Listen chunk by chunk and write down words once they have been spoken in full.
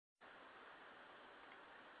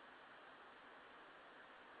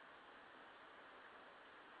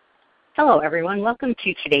Hello, everyone. Welcome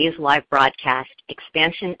to today's live broadcast,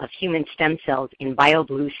 Expansion of Human Stem Cells in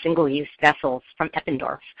BioBLU Single-Use Vessels from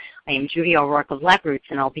Eppendorf. I am Judy O'Rourke of LabRoots,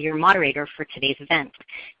 and I'll be your moderator for today's event.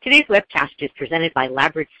 Today's webcast is presented by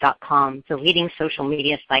LabRoots.com, the leading social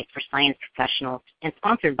media site for science professionals, and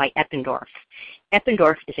sponsored by Eppendorf.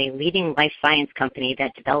 Eppendorf is a leading life science company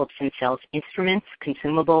that develops and sells instruments,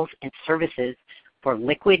 consumables, and services for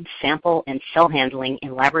liquid, sample, and cell handling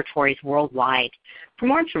in laboratories worldwide. For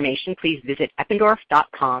more information, please visit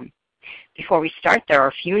eppendorf.com. Before we start, there are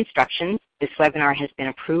a few instructions. This webinar has been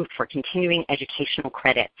approved for continuing educational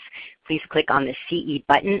credits. Please click on the CE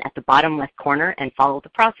button at the bottom left corner and follow the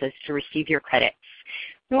process to receive your credits.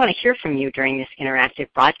 We want to hear from you during this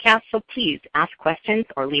interactive broadcast, so please ask questions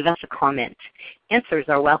or leave us a comment. Answers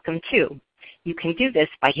are welcome too. You can do this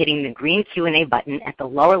by hitting the green Q&A button at the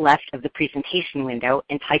lower left of the presentation window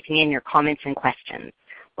and typing in your comments and questions.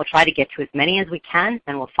 We'll try to get to as many as we can,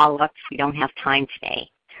 and we'll follow up if we don't have time today.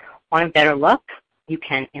 Want a better look? You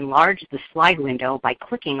can enlarge the slide window by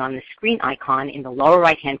clicking on the screen icon in the lower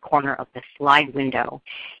right-hand corner of the slide window.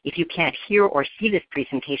 If you can't hear or see this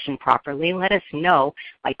presentation properly, let us know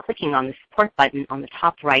by clicking on the support button on the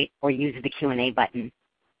top right or use the Q&A button.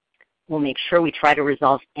 We'll make sure we try to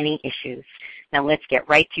resolve any issues. Now let's get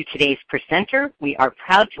right to today's presenter. We are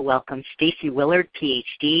proud to welcome Stacey Willard,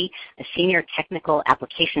 PhD, a Senior Technical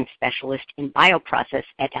Application Specialist in Bioprocess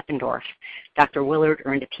at Eppendorf. Dr. Willard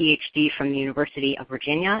earned a PhD from the University of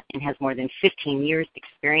Virginia and has more than 15 years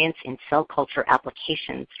experience in cell culture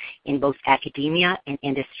applications in both academia and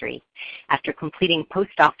industry. After completing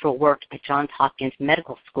postdoctoral work at Johns Hopkins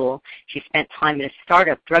Medical School, she spent time at a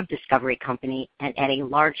startup drug discovery company and at a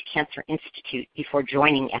large cancer institute before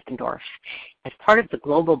joining Eppendorf. As part of the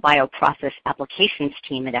global bioprocess applications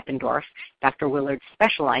team at Eppendorf, Dr. Willard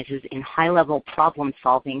specializes in high-level problem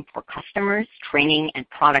solving for customers, training, and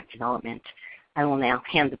product development. I will now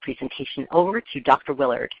hand the presentation over to Dr.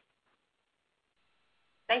 Willard.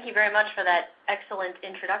 Thank you very much for that excellent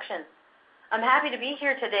introduction. I'm happy to be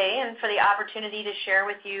here today and for the opportunity to share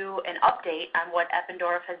with you an update on what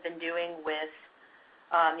Eppendorf has been doing with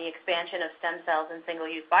the expansion of stem cells in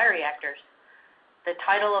single-use bioreactors. The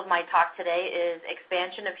title of my talk today is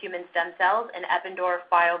Expansion of Human Stem Cells in Eppendorf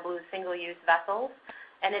BioBLU Single-Use Vessels,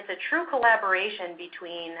 and it's a true collaboration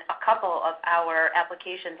between a couple of our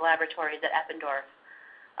applications laboratories at Eppendorf.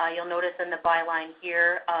 You'll notice in the byline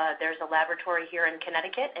here, there's a laboratory here in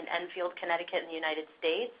Connecticut, in Enfield, Connecticut in the United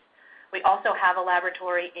States. We also have a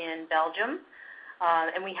laboratory in Belgium,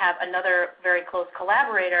 and we have another very close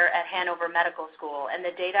collaborator at Hanover Medical School. And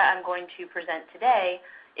the data I'm going to present today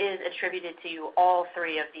is attributed to all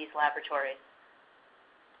three of these laboratories.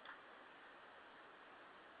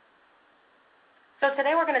 So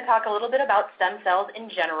today we're going to talk a little bit about stem cells in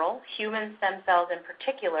general, human stem cells in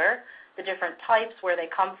particular, the different types, where they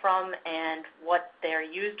come from, and what they're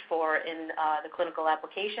used for in the clinical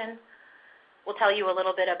application. We'll tell you a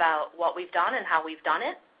little bit about what we've done and how we've done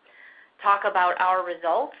it, talk about our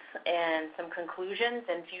results and some conclusions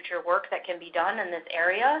and future work that can be done in this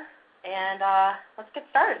area. And let's get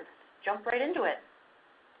started. Jump right into it.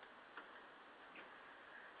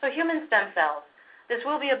 So human stem cells. This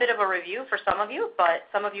will be a bit of a review for some of you, but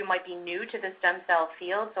some of you might be new to the stem cell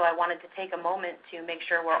field, so I wanted to take a moment to make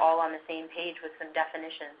sure we're all on the same page with some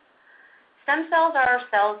definitions. Stem cells are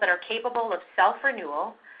cells that are capable of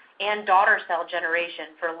self-renewal and daughter cell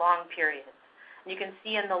generation for long periods. And you can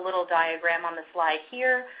see in the little diagram on the slide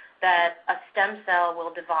here that a stem cell will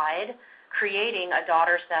divide, creating a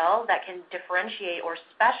daughter cell that can differentiate or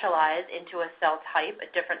specialize into a cell type, a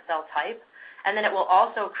different cell type, and then it will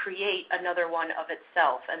also create another one of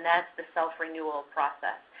itself, and that's the self-renewal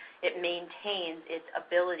process. It maintains its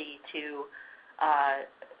ability to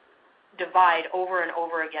divide over and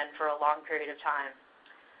over again for a long period of time.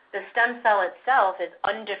 The stem cell itself is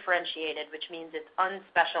undifferentiated, which means it's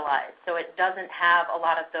unspecialized, so it doesn't have a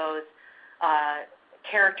lot of those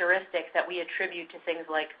characteristics that we attribute to things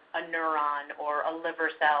like a neuron or a liver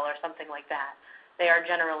cell or something like that. They are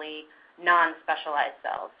generally non-specialized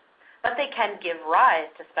cells. But they can give rise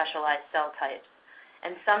to specialized cell types.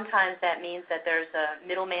 And sometimes that means that there's a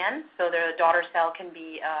middleman, so the daughter cell can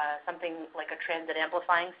be something like a transit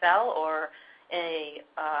amplifying cell or a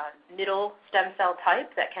middle stem cell type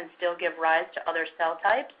that can still give rise to other cell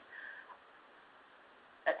types,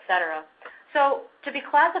 etc. So to be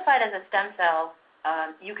classified as a stem cell,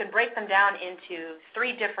 you can break them down into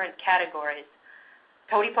three different categories.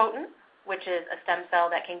 Totipotent, which is a stem cell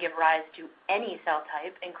that can give rise to any cell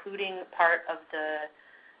type, including part of the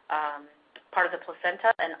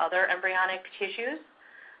placenta and other embryonic tissues.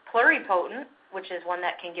 Pluripotent, which is one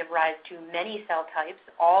that can give rise to many cell types,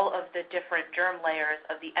 all of the different germ layers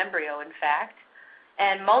of the embryo, in fact,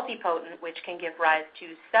 and multipotent, which can give rise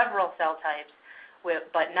to several cell types,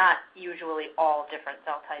 but not usually all different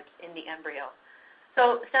cell types in the embryo.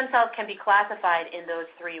 So stem cells can be classified in those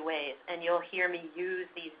three ways, and you'll hear me use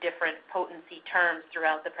these different potency terms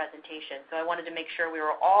throughout the presentation. So I wanted to make sure we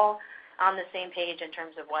were all on the same page in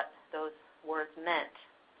terms of what those words meant.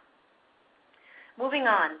 Moving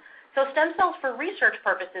on. So stem cells for research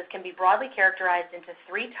purposes can be broadly characterized into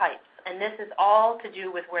three types, and this is all to do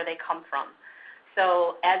with where they come from.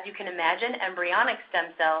 So as you can imagine, embryonic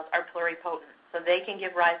stem cells are pluripotent, so they can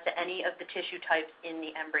give rise to any of the tissue types in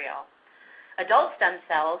the embryo. Adult stem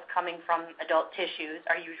cells coming from adult tissues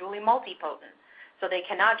are usually multipotent, so they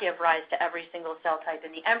cannot give rise to every single cell type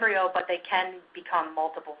in the embryo, but they can become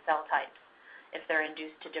multiple cell types if they're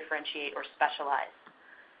induced to differentiate or specialize.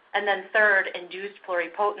 And then third, induced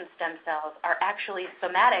pluripotent stem cells are actually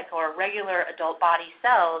somatic or regular adult body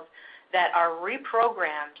cells that are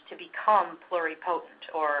reprogrammed to become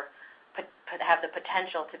pluripotent or have the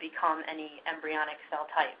potential to become any embryonic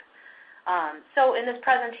cell type. So in this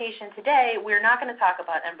presentation today, we're not going to talk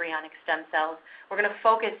about embryonic stem cells. We're going to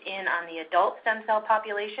focus in on the adult stem cell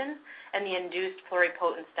population and the induced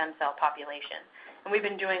pluripotent stem cell population. And we've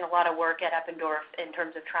been doing a lot of work at Eppendorf in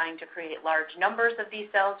terms of trying to create large numbers of these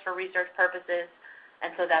cells for research purposes,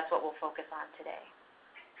 and so that's what we'll focus on today.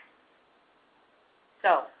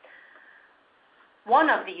 So,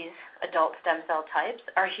 one of these adult stem cell types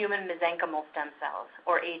are human mesenchymal stem cells,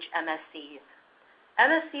 or hMSCs.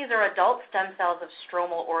 MSCs are adult stem cells of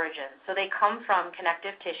stromal origin, so they come from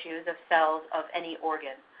connective tissues of cells of any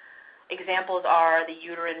organ. Examples are the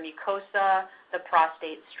uterine mucosa, the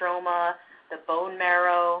prostate stroma, the bone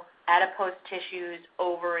marrow, adipose tissues,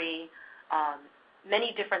 ovary.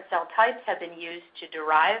 Many different cell types have been used to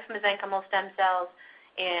derive mesenchymal stem cells,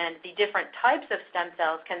 and the different types of stem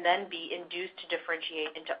cells can then be induced to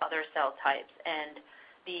differentiate into other cell types, and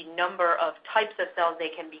the number of types of cells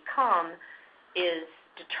they can become is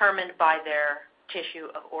determined by their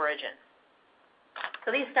tissue of origin.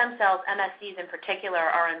 So these stem cells, MSCs in particular,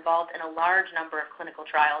 are involved in a large number of clinical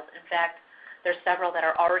trials. In fact, there's several that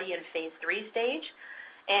are already in phase 3 stage,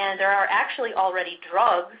 and there are actually already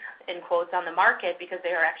drugs, in quotes, on the market because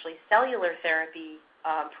they are actually cellular therapy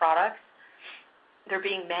products. They're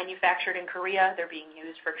being manufactured in Korea. They're being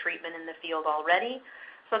used for treatment in the field already.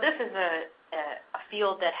 So this is a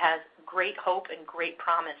field that has great hope and great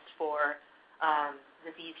promise for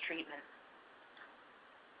disease treatment.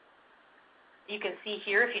 You can see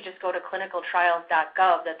here, if you just go to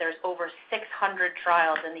clinicaltrials.gov, that there's over 600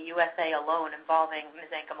 trials in the USA alone involving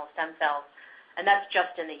mesenchymal stem cells, and that's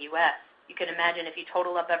just in the US. You can imagine if you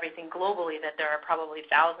total up everything globally that there are probably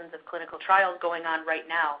thousands of clinical trials going on right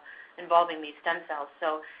now involving these stem cells.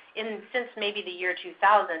 So since maybe the year 2000,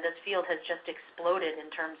 this field has just exploded in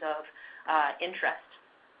terms of interest.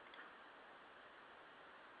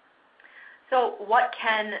 So what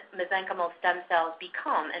can mesenchymal stem cells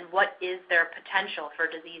become, and what is their potential for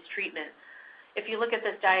disease treatment? If you look at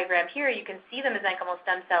this diagram here, you can see the mesenchymal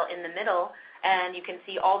stem cell in the middle, and you can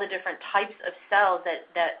see all the different types of cells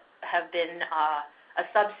that have been a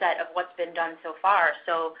subset of what's been done so far.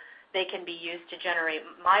 So they can be used to generate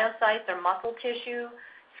myocytes or muscle tissue,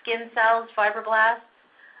 skin cells, fibroblasts,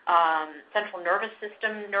 central nervous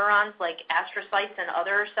system neurons like astrocytes and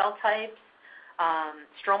other cell types,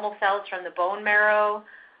 stromal cells from the bone marrow,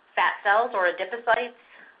 fat cells or adipocytes,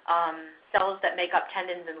 cells that make up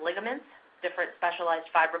tendons and ligaments, different specialized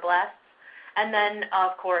fibroblasts, and then,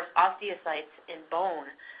 of course, osteocytes in bone.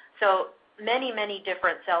 So many, many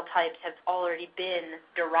different cell types have already been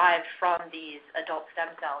derived from these adult stem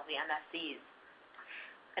cells, the MSCs.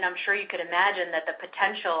 And I'm sure you could imagine that the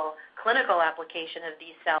potential clinical application of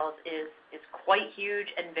these cells is quite huge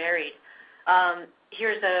and varied.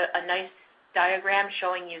 Here's a nice diagram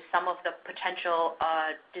showing you some of the potential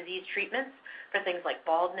disease treatments for things like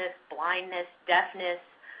baldness, blindness, deafness,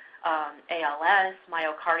 ALS,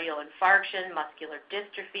 myocardial infarction, muscular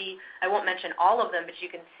dystrophy. I won't mention all of them, but you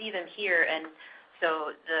can see them here, and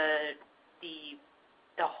so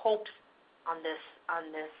the hopes on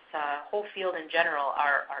this whole field in general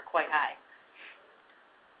are quite high.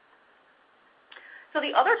 So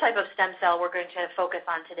the other type of stem cell we're going to focus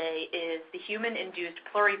on today is the human-induced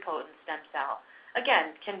pluripotent stem cell.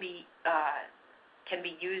 Again, can be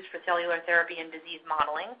used for cellular therapy and disease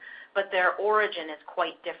modeling, but their origin is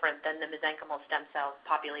quite different than the mesenchymal stem cell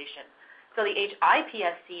population. So the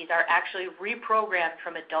hiPSCs are actually reprogrammed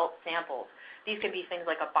from adult samples. These can be things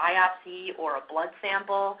like a biopsy or a blood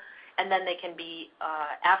sample, and then they can be,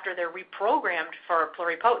 after they're reprogrammed for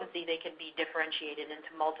pluripotency, they can be differentiated into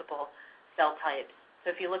multiple cell types. So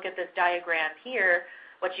if you look at this diagram here,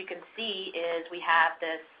 what you can see is we have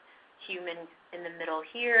this human in the middle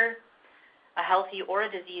here, a healthy or a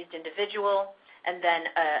diseased individual, and then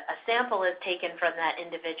a sample is taken from that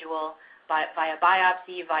individual via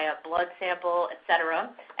biopsy, via blood sample, etc.,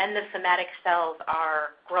 and the somatic cells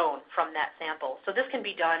are grown from that sample. So this can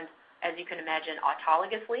be done, as you can imagine,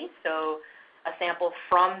 autologously. So a sample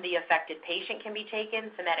from the affected patient can be taken,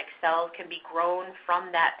 somatic cells can be grown from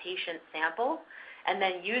that patient sample, and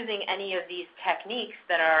then using any of these techniques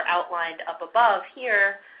that are outlined up above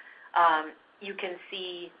here, you can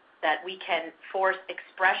see that we can force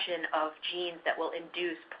expression of genes that will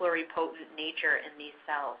induce pluripotent nature in these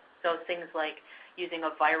cells. So things like using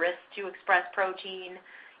a virus to express protein,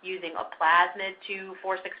 using a plasmid to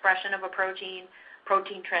force expression of a protein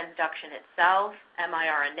transduction itself,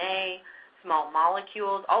 miRNA, small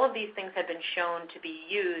molecules, all of these things have been shown to be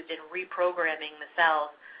used in reprogramming the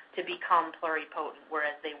cells to become pluripotent,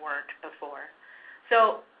 whereas they weren't before.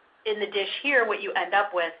 So in the dish here, what you end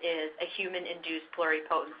up with is a human-induced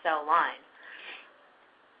pluripotent cell line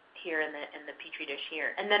here in the Petri dish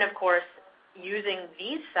here. And then, of course, using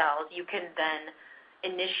these cells, you can then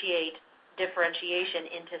initiate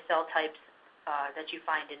differentiation into cell types that you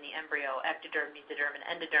find in the embryo, ectoderm, mesoderm, and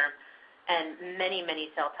endoderm. And many,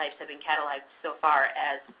 many cell types have been cataloged so far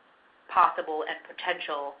as possible and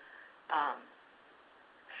potential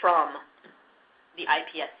from the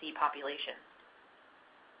iPSC population.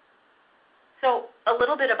 So a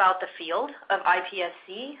little bit about the field of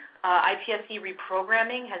iPSC. iPSC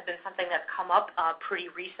reprogramming has been something that's come up pretty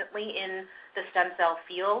recently in the stem cell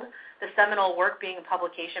field. The seminal work being a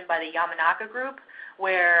publication by the Yamanaka group,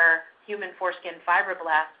 where human foreskin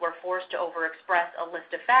fibroblasts were forced to overexpress a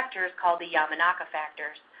list of factors called the Yamanaka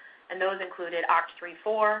factors. And those included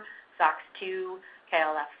OCT3/4, SOX2,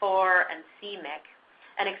 KLF4, and c-MYC.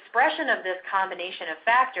 An expression of this combination of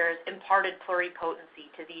factors imparted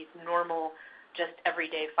pluripotency to these normal, just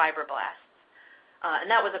everyday fibroblasts. And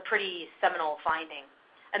that was a pretty seminal finding.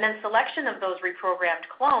 And then selection of those reprogrammed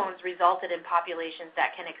clones resulted in populations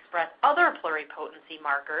that can express other pluripotency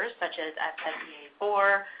markers, such as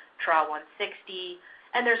SSEA4, TRA160,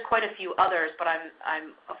 and there's quite a few others, but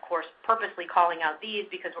I'm of course purposely calling out these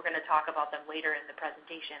because we're going to talk about them later in the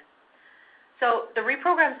presentation. So the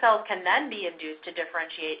reprogrammed cells can then be induced to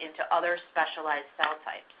differentiate into other specialized cell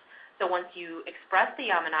types. So once you express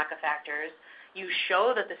the Yamanaka factors, you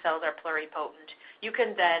show that the cells are pluripotent, you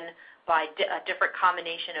can then, by a different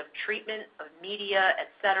combination of treatment, of media,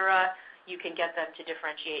 etc., you can get them to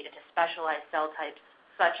differentiate into specialized cell types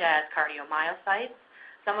such as cardiomyocytes.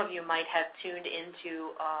 Some of you might have tuned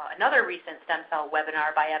into another recent stem cell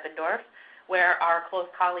webinar by Eppendorf, where our close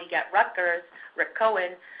colleague at Rutgers, Rick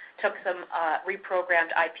Cohen, took some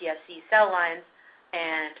reprogrammed iPSC cell lines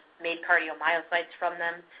and made cardiomyocytes from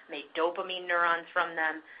them, made dopamine neurons from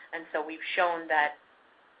them, and so we've shown that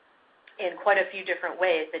in quite a few different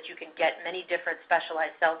ways that you can get many different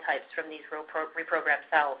specialized cell types from these reprogrammed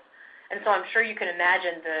cells. And so I'm sure you can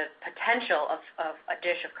imagine the potential of a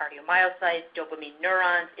dish of cardiomyocytes, dopamine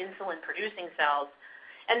neurons, insulin-producing cells,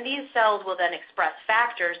 and these cells will then express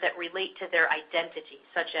factors that relate to their identity,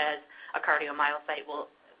 such as a cardiomyocyte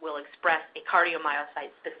will express a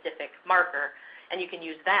cardiomyocyte-specific marker, and you can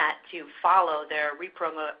use that to follow their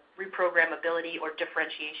reprogrammability or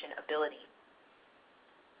differentiation ability.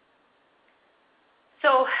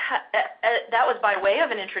 So that was by way of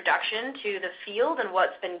an introduction to the field and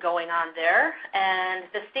what's been going on there. And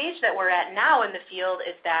the stage that we're at now in the field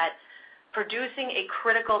is that producing a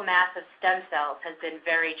critical mass of stem cells has been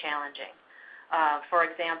very challenging. For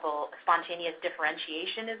example, spontaneous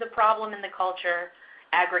differentiation is a problem in the culture.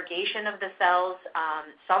 Aggregation of the cells,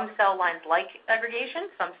 some cell lines like aggregation,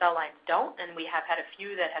 some cell lines don't, and we have had a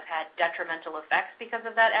few that have had detrimental effects because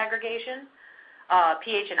of that aggregation.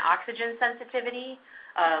 pH and oxygen sensitivity.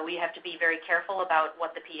 We have to be very careful about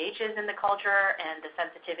what the pH is in the culture and the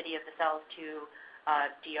sensitivity of the cells to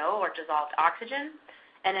DO, or dissolved oxygen.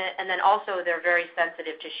 And then also they're very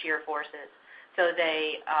sensitive to shear forces. So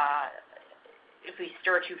they, if we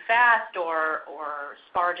stir too fast or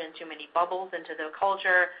sparge in too many bubbles into the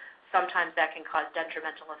culture, sometimes that can cause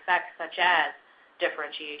detrimental effects such as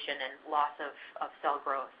differentiation and loss of cell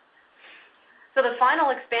growth. So the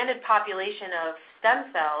final expanded population of stem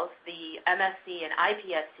cells, the MSC and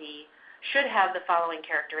iPSC, should have the following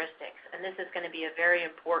characteristics. And this is going to be a very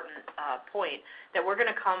important point that we're going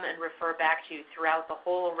to come and refer back to throughout the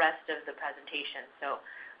whole rest of the presentation. So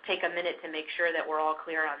take a minute to make sure that we're all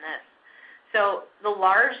clear on this. So the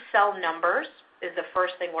large cell numbers is the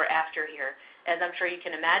first thing we're after here. As I'm sure you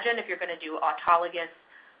can imagine, if you're going to do autologous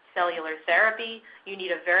cellular therapy, you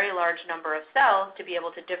need a very large number of cells to be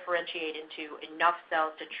able to differentiate into enough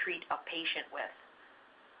cells to treat a patient with.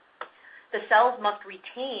 The cells must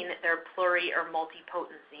retain their pluri or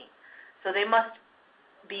multipotency. So they must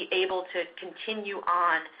be able to continue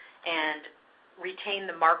on and retain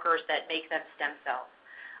the markers that make them stem cells,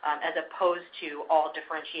 as opposed to all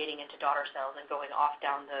differentiating into daughter cells and going off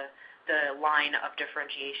down the line of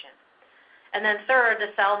differentiation. And then third,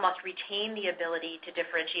 the cell must retain the ability to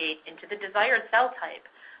differentiate into the desired cell type.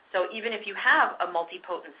 So even if you have a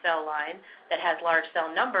multipotent cell line that has large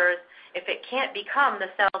cell numbers, if it can't become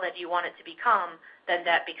the cell that you want it to become, then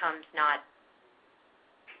that becomes not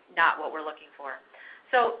what we're looking for.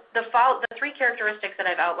 So the three characteristics that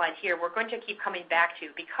I've outlined here, we're going to keep coming back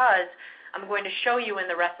to, because I'm going to show you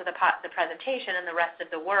in the rest of the presentation and the rest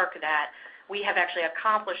of the work that we have actually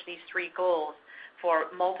accomplished these three goals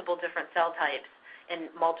for multiple different cell types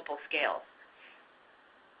in multiple scales.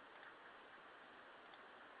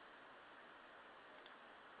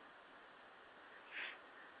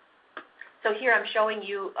 So here I'm showing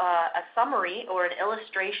you a summary or an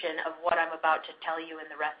illustration of what I'm about to tell you in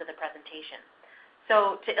the rest of the presentation.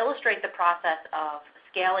 So to illustrate the process of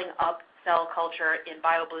scaling up cell culture in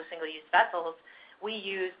BioBLU single-use vessels, we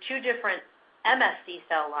use two different hMSC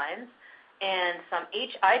cell lines and some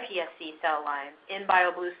hiPSC cell lines in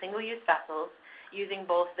BioBLU single-use vessels using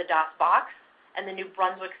both the DOS box and the New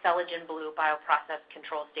Brunswick Celogen Blue bioprocess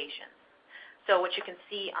control stations. So what you can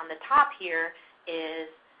see on the top here is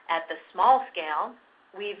at the small scale,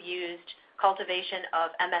 we've used cultivation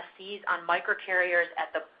of hMSCs on microcarriers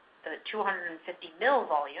at the 250 mil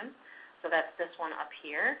volume. So that's this one up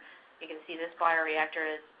here. You can see this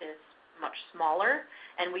bioreactor is much smaller,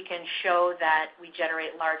 and we can show that we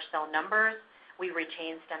generate large cell numbers, we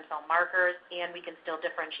retain stem cell markers, and we can still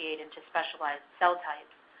differentiate into specialized cell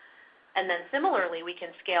types. And then similarly, we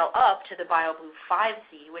can scale up to the BioBLU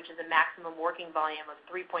 5C, which is a maximum working volume of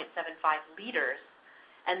 3.75 liters.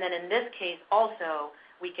 And then in this case also,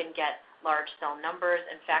 we can get large cell numbers,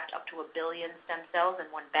 in fact up to 1 billion stem cells in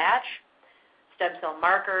one batch. Stem cell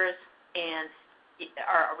markers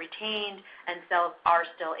are retained, and cells are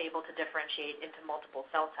still able to differentiate into multiple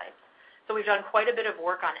cell types. So we've done quite a bit of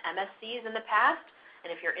work on hMSCs in the past,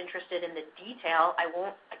 and if you're interested in the detail, I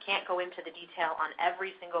can't go into the detail on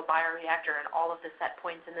every single bioreactor and all of the set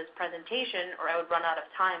points in this presentation, or I would run out of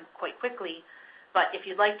time quite quickly. But if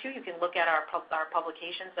you'd like to, you can look at our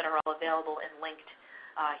publications that are all available and linked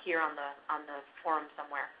here on the forum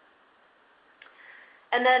somewhere.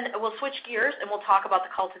 And then we'll switch gears and we'll talk about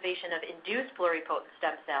the cultivation of induced pluripotent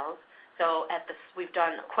stem cells. So we've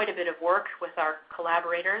done quite a bit of work with our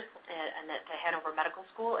collaborators at the Hanover Medical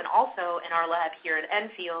School, and also in our lab here at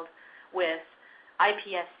Enfield with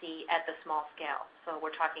hiPSC at the small scale. So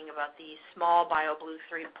we're talking about the small BioBLU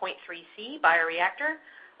 3.3C bioreactor,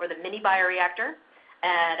 or the mini bioreactor,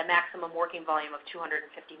 at a maximum working volume of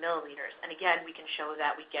 250 milliliters. And again, we can show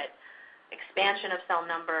that we get expansion of cell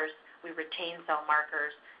numbers, we retain cell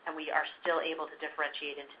markers, and we are still able to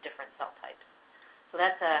differentiate into different cell types. So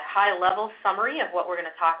that's a high-level summary of what we're going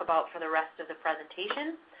to talk about for the rest of the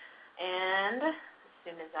presentation. And as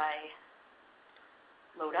soon as I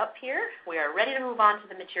load up here, we are ready to move on to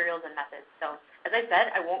the materials and methods. So as I said,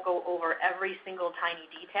 I won't go over every single tiny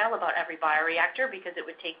detail about every bioreactor because it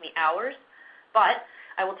would take me hours, but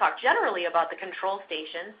I will talk generally about the control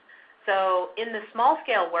stations. So in the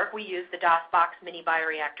small-scale work, we use the DOS box mini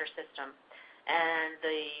bioreactor system. And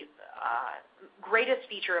the greatest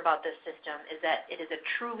feature about this system is that it is a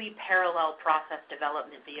truly parallel process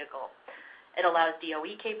development vehicle. It allows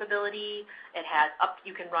DOE capability.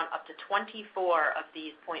 You can run up to 24 of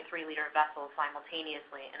these 0.3-liter vessels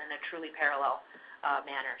simultaneously and in a truly parallel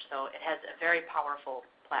manner. So it has a very powerful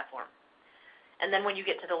platform. And then when you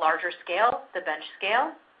get to the larger scale, the bench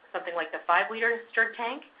scale, something like the 5-liter stirred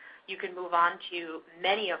tank, you can move on to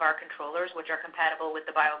many of our controllers, which are compatible with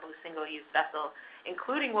the BioBLU single-use vessel,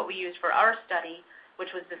 including what we used for our study,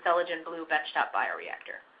 which was the Celogen Blue benchtop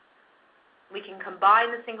bioreactor. We can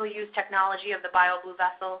combine the single-use technology of the BioBLU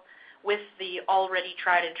vessel with the already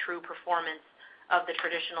tried and true performance of the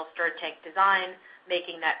traditional stirred tank design,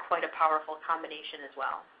 making that quite a powerful combination as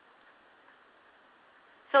well.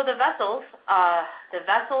 So the vessels, the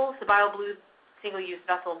BioBLU single-use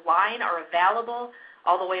vessel line are available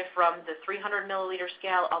all the way from the 300 milliliter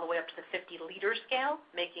scale all the way up to the 50-liter scale,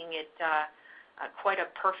 making it quite a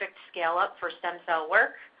perfect scale up for stem cell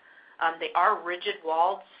work. They are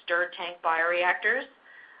rigid-walled stirred tank bioreactors.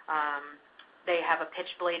 They have a pitch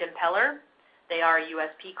blade impeller. They are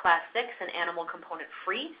USP Class 6 and animal component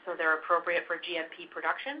free, so they're appropriate for GMP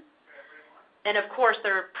production. And of course,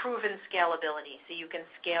 they're proven scalability, so you can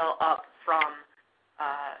scale up from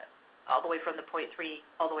all the way from the 0.3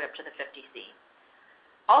 all the way up to the 50C.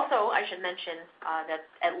 Also, I should mention that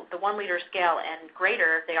at the 1 liter scale and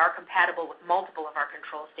greater, they are compatible with multiple of our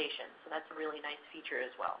control stations, so that's a really nice feature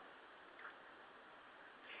as well.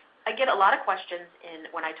 I get a lot of questions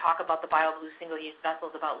when I talk about the BioBLU single-use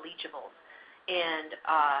vessels about leachables, and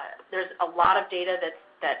there's a lot of data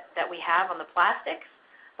that we have on the plastics,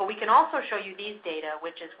 but we can also show you these data,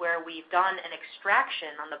 which is where we've done an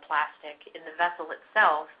extraction on the plastic in the vessel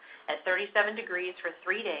itself at 37 degrees for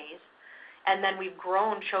 3 days, and then we've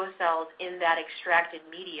grown CHO cells in that extracted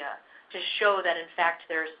media to show that, in fact,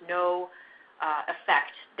 there's no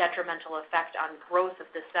detrimental effect on growth of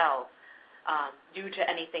the cells due to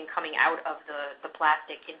anything coming out of the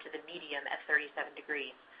plastic into the medium at 37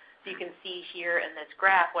 degrees. So you can see here in this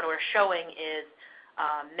graph what we're showing is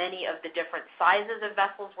many of the different sizes of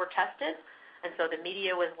vessels were tested, and so the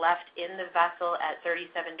media was left in the vessel at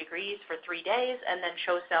 37 degrees for 3 days, and then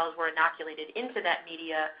CHO cells were inoculated into that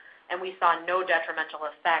media, and we saw no detrimental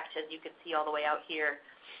effect, as you can see all the way out here,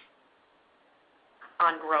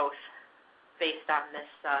 on growth based on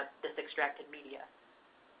this extracted media.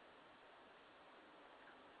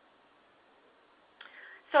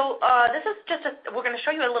 So this is just we're going to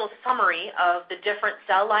show you a little summary of the different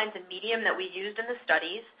cell lines and medium that we used in the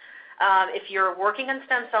studies. If you're working on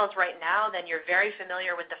stem cells right now, then you're very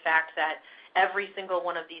familiar with the fact that every single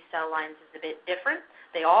one of these cell lines is a bit different.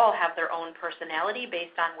 They all have their own personality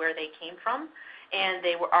based on where they came from, and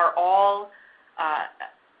they are all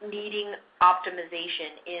needing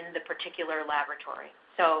optimization in the particular laboratory.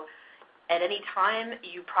 So at any time,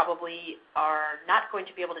 you probably are not going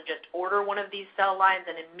to be able to just order one of these cell lines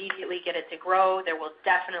and immediately get it to grow. There will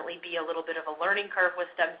definitely be a little bit of a learning curve with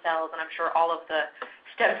stem cells, and I'm sure all of the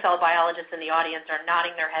stem cell biologists in the audience are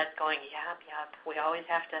nodding their heads going, yep, we always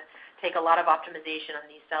have to take a lot of optimization on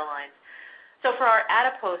these cell lines. So for our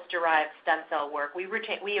adipose-derived stem cell work, we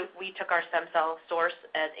took our stem cell source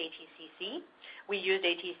as HSCs. We used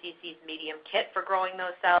HSCs medium kit for growing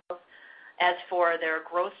those cells. As for their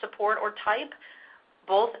growth support or type,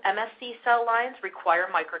 both MSC cell lines require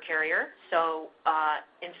microcarrier. So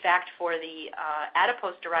in fact, for the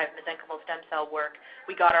adipose-derived mesenchymal stem cell work,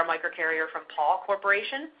 we got our microcarrier from Paul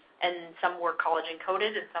Corporation, and some were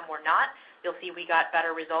collagen-coated and some were not. You'll see we got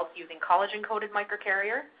better results using collagen-coated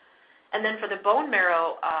microcarrier. And then for the bone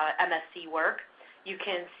marrow MSC work, you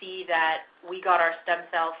can see that we got our stem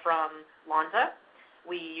cell from Lonza.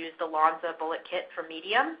 We used the Lonza bullet kit for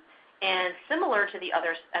medium. And similar to the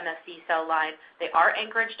other MSC cell line, they are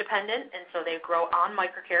anchorage dependent, and so they grow on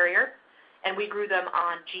microcarrier, and we grew them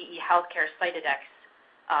on GE Healthcare Cytodex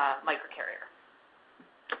microcarrier.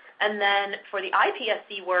 And then for the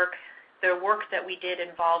iPSC work, the work that we did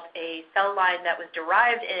involved a cell line that was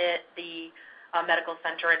derived at the medical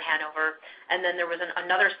center in Hanover, and then there was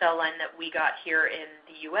another cell line that we got here in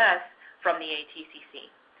the U.S. from the ATCC.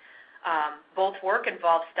 Both work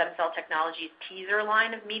involve Stem Cell Technologies' teaser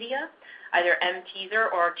line of media, either M-teaser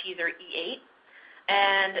or teaser E8,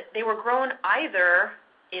 and they were grown either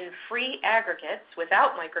in free aggregates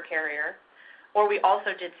without microcarrier, or we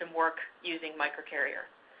also did some work using microcarrier.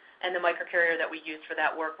 And the microcarrier that we used for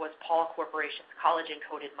that work was Paul Corporation's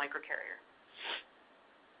collagen-coated microcarrier.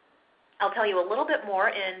 I'll tell you a little bit more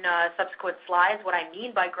in subsequent slides what I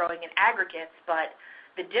mean by growing in aggregates, but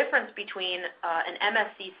the difference between an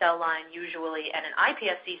MSC cell line usually and an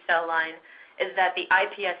iPSC cell line is that the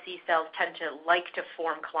iPSC cells tend to like to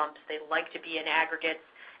form clumps. They like to be in aggregates,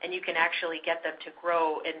 and you can actually get them to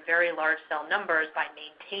grow in very large cell numbers by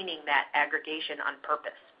maintaining that aggregation on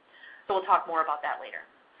purpose. So we'll talk more about that later.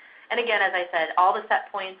 And again, as I said, all the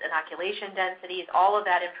set points, inoculation densities, all of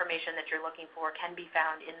that information that you're looking for can be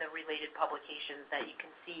found in the related publications that you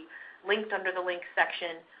can see linked under the links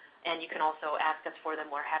section. And you can also ask us for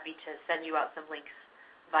them. We're happy to send you out some links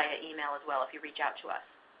via email as well if you reach out to us.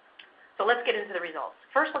 So let's get into the results.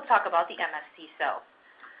 First, let's talk about the MSC cells.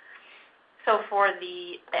 So for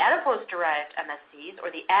the adipose-derived MSCs,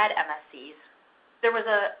 or the AD-MSCs, there was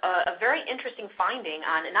a very interesting finding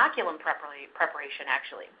on inoculum preparation,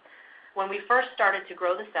 actually. When we first started to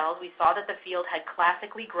grow the cells, we saw that the field had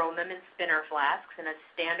classically grown them in spinner flasks in a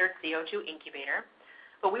standard CO2 incubator,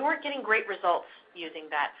 but we weren't getting great results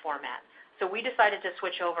using that format. So we decided to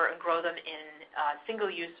switch over and grow them in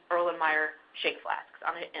single-use Erlenmeyer shake flasks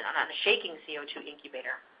on a shaking CO2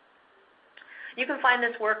 incubator. You can find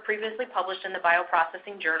this work previously published in the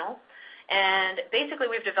Bioprocessing Journal, and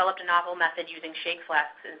basically we've developed a novel method using shake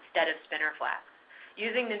flasks instead of spinner flasks.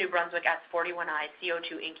 using the New Brunswick S41i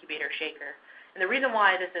CO2 incubator shaker. And the reason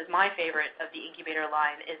why this is my favorite of the incubator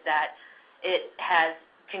line is that it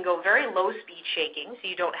can go very low speed shaking, so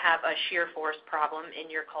you don't have a shear force problem in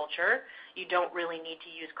your culture. You don't really need to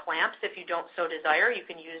use clamps if you don't so desire. You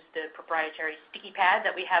can use the proprietary sticky pad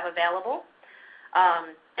that we have available.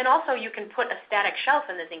 And also you can put a static shelf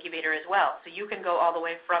in this incubator as well. So you can go all the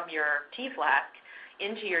way from your tea flask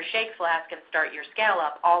into your shake flask and start your scale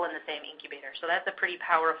up all in the same incubator. So that's a pretty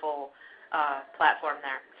powerful platform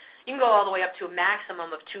there. You can go all the way up to a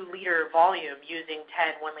maximum of 2-liter volume using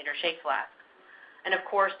 10 1-liter shake flasks. And of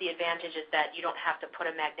course, the advantage is that you don't have to put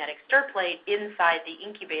a magnetic stir plate inside the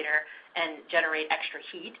incubator and generate extra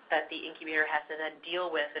heat that the incubator has to then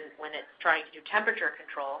deal with when it's trying to do temperature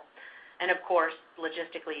control. And of course,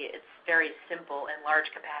 logistically, it's very simple and large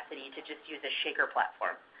capacity to just use a shaker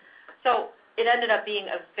platform. So it ended up being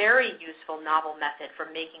a very useful novel method for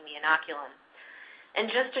making the inoculum. And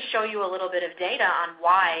just to show you a little bit of data on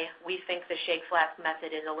why we think the shake flask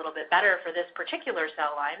method is a little bit better for this particular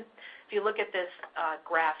cell line, if you look at this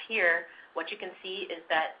graph here, what you can see is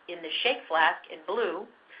that in the shake flask in blue,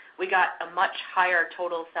 we got a much higher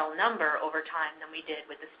total cell number over time than we did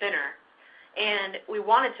with the spinner. And we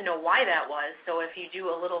wanted to know why that was, so if you do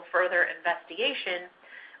a little further investigation,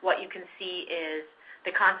 what you can see is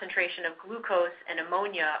the concentration of glucose and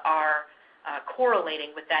ammonia are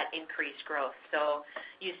correlating with that increased growth. So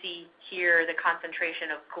you see here the concentration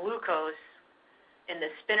of glucose in the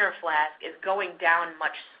spinner flask is going down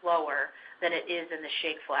much slower than it is in the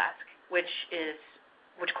shake flask, which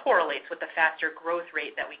correlates with the faster growth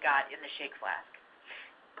rate that we got in the shake flask.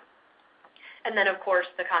 And then, of course,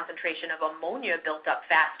 the concentration of ammonia built up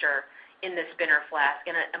faster in the spinner flask.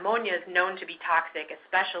 And ammonia is known to be toxic,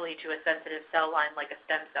 especially to a sensitive cell line like a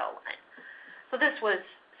stem cell line. So this was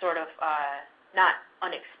sort of not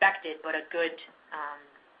unexpected, but a good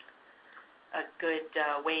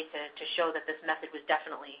way to show that this method was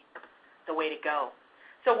definitely the way to go.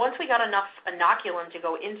 So once we got enough inoculum to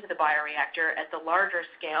go into the bioreactor at the larger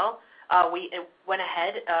scale, we went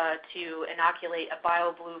ahead to inoculate a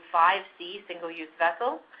BioBLU 5C single-use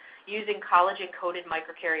vessel using collagen-coated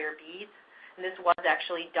microcarrier beads. And this was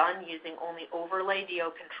actually done using only overlay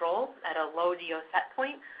DO control at a low DO set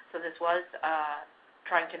point. So this was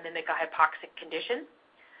trying to mimic a hypoxic condition.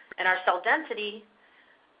 And our cell density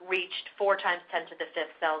reached 4 times 10 to the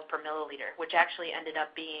 5th cells per milliliter, which actually ended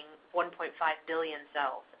up being 1.5 billion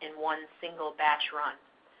cells in one single batch run.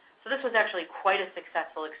 So this was actually quite a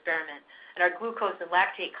successful experiment, and our glucose and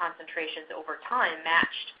lactate concentrations over time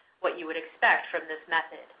matched what you would expect from this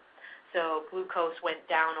method. So glucose went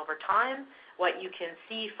down over time. What you can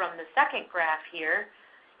see from the second graph here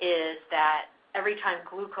is that every time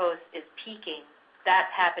glucose is peaking,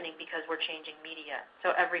 that's happening because we're changing media.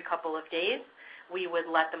 So every couple of days, we would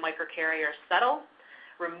let the microcarrier settle,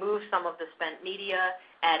 remove some of the spent media,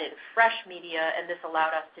 add in fresh media, and this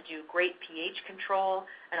allowed us to do great pH control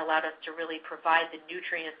and allowed us to really provide the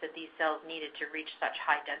nutrients that these cells needed to reach such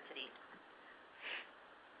high density.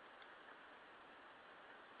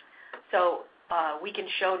 So we can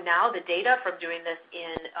show now the data from doing this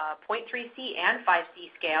in 0.3C and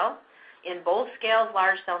 5C scale. In both scales,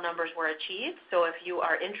 large cell numbers were achieved. So if you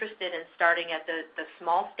are interested in starting at the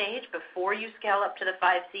small stage before you scale up to the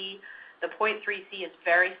 5C, the 0.3C is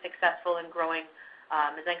very successful in growing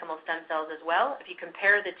mesenchymal stem cells as well. If you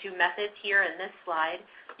compare the two methods here in this slide,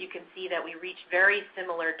 you can see that we reach very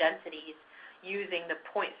similar densities using the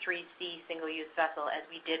 0.3C single-use vessel as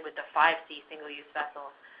we did with the 5C single-use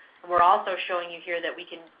vessel. And we're also showing you here that we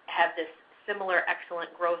can have this similar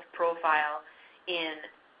excellent growth profile in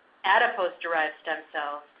adipose-derived stem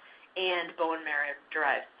cells and bone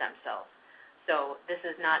marrow-derived stem cells. So this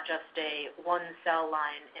is not just a one cell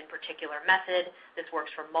line in particular method. This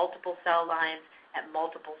works for multiple cell lines at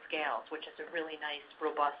multiple scales, which is a really nice,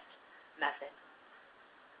 robust method.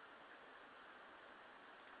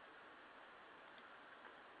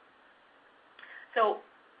 So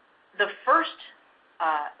the first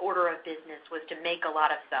order of business was to make a lot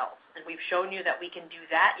of cells. And we've shown you that we can do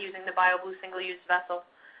that using the BioBLU single-use vessel.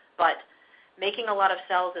 But making a lot of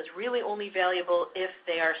cells is really only valuable if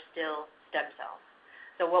they are still stem cells.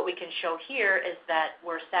 So what we can show here is that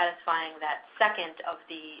we're satisfying that second of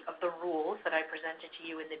the rules that I presented to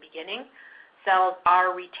you in the beginning. Cells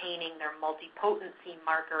are retaining their multipotency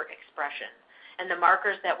marker expression. And the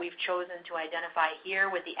markers that we've chosen to identify here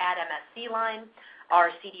with the hMSC line are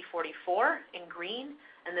CD44 in green.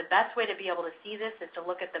 And the best way to be able to see this is to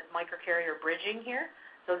look at the microcarrier bridging here.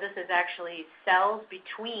 So this is actually cells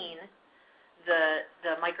between the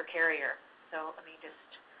microcarrier. So let me just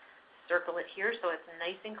circle it here so it's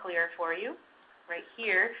nice and clear for you. Right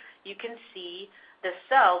here, you can see the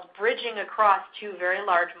cells bridging across two very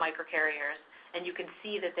large microcarriers, and you can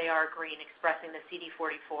see that they are green, expressing the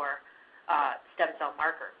CD44 stem cell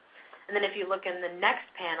marker. And then if you look in the next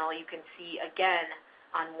panel, you can see again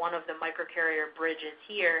on one of the microcarrier bridges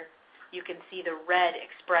here, you can see the red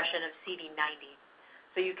expression of CD90.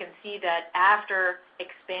 So you can see that after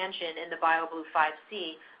expansion in the BioBLU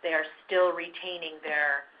 5C, they are still retaining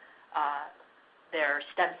their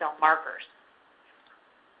stem cell markers.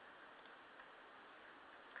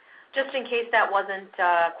 Just in case that wasn't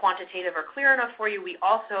quantitative or clear enough for you, we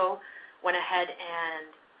also went ahead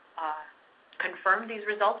and confirmed these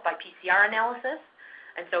results by PCR analysis.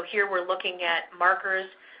 And so here we're looking at markers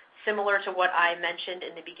similar to what I mentioned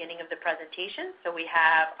in the beginning of the presentation. So we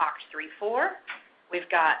have OX3/4, we've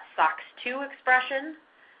got SOX2 expression,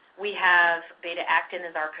 we have beta-actin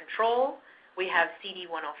as our control, we have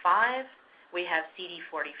CD105, we have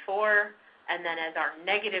CD44, and then as our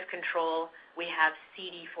negative control, we have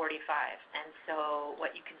CD45. And so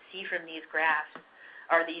what you can see from these graphs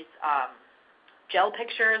are these gel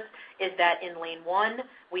pictures is that in lane 1,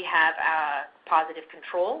 we have a positive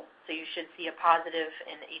control, so you should see a positive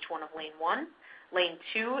in each one of lane 1. Lane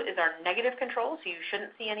 2 is our negative control, so you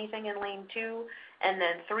shouldn't see anything in lane 2. And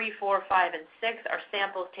then 3, 4, 5, and 6 are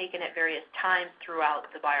samples taken at various times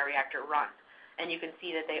throughout the bioreactor run. And you can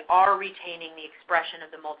see that they are retaining the expression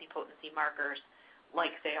of the multipotency markers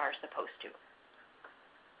like they are supposed to.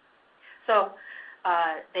 So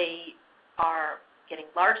they are getting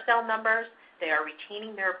large cell numbers, they are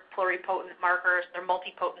retaining their pluripotent markers, their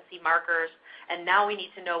multipotency markers, and now we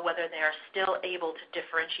need to know whether they are still able to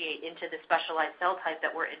differentiate into the specialized cell type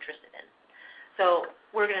that we're interested in. So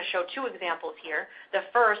we're going to show two examples here. The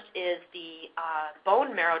first is the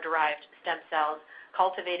bone marrow-derived stem cells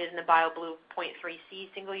cultivated in the BioBLU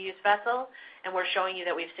 0.3C single-use vessel, and we're showing you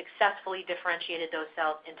that we've successfully differentiated those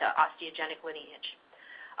cells into osteogenic lineage.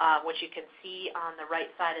 What you can see on the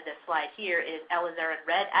right side of this slide here is alizarin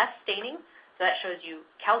red S staining. So that shows you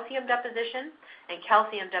calcium deposition, and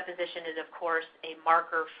calcium deposition is, of course, a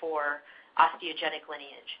marker for osteogenic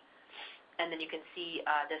lineage. And then you can see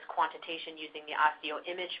this quantitation using the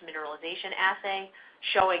osteoimage mineralization assay,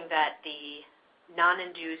 showing that the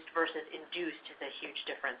non-induced versus induced is a huge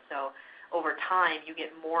difference. So over time, you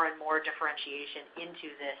get more and more differentiation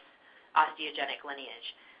into this osteogenic lineage.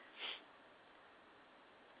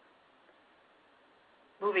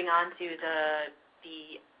 Moving on to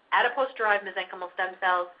the adipose-derived mesenchymal stem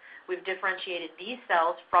cells, we've differentiated these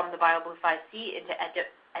cells from the BioBLU 5C into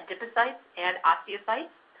adipocytes and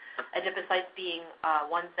osteocytes. Adipocytes being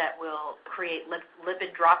ones that will create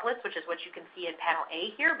lipid droplets, which is what you can see in panel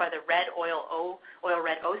A here by the red oil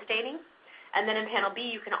red O staining. And then in panel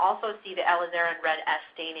B, you can also see the alizarin red S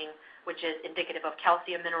staining, which is indicative of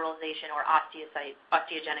calcium mineralization or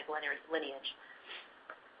osteogenic lineage.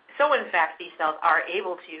 So in fact, these cells are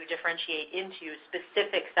able to differentiate into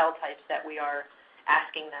specific cell types that we are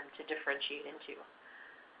asking them to differentiate into.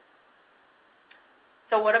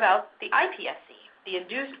 So what about the iPSC, the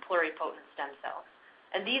induced pluripotent stem cells?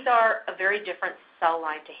 And these are a very different cell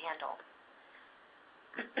line to handle.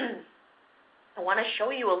 I want to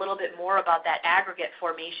show you a little bit more about that aggregate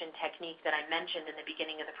formation technique that I mentioned in the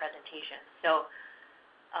beginning of the presentation. So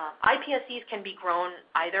iPSCs can be grown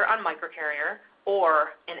either on microcarrier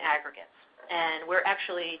or in aggregates. And we're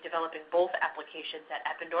actually developing both applications at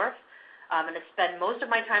Eppendorf. I'm going to spend most of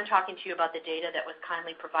my time talking to you about the data that was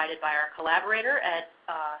kindly provided by our collaborator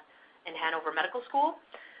in Hanover Medical School.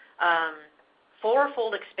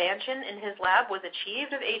 Four-fold expansion in his lab was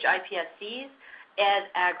achieved of hIPSCs as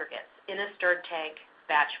aggregates in a stirred tank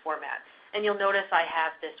batch format. And you'll notice I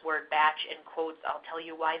have this word batch in quotes. I'll tell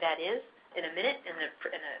you why that is in a minute in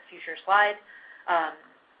a future slide.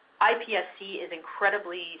 iPSC is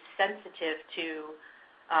incredibly sensitive to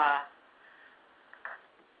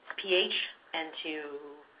pH and to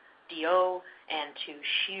DO and to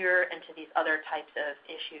shear and to these other types of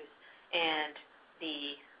issues. And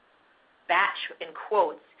the batch, in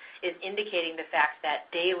quotes, is indicating the fact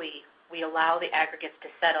that daily we allow the aggregates to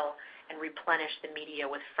settle and replenish the media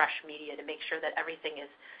with fresh media to make sure that everything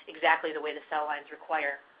is exactly the way the cell lines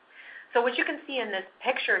require. So what you can see in this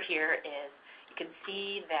picture here is you can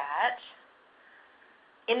see that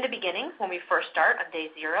in the beginning, when we first start on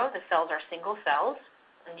day 0, the cells are single cells.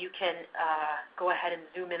 And you can go ahead and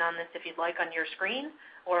zoom in on this if you'd like on your screen,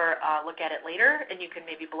 or look at it later, and you can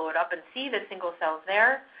maybe blow it up and see the single cells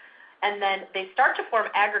there. And then they start to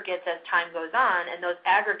form aggregates as time goes on, and those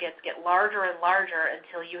aggregates get larger and larger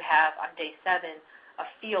until you have, on day 7, a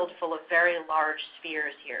field full of very large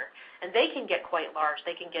spheres here. And they can get quite large.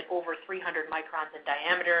 They can get over 300 microns in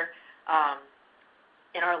diameter.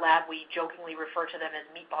 In our lab, we jokingly refer to them as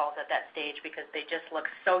meatballs at that stage because they just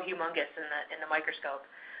look so humongous in the microscope.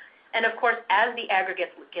 And of course, as the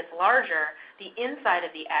aggregate gets larger, the inside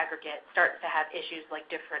of the aggregate starts to have issues like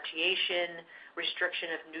differentiation,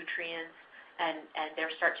 restriction of nutrients, and they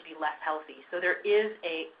start to be less healthy. So there is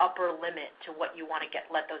a upper limit to what you want to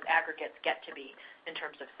let those aggregates get to be in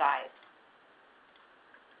terms of size.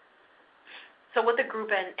 So what the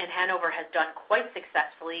group in Hanover has done quite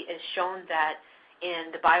successfully is shown that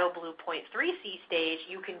in the BioBLU 0.3C stage,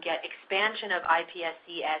 you can get expansion of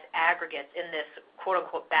iPSC as aggregates in this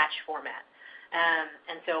quote-unquote batch format.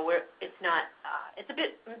 And so it's a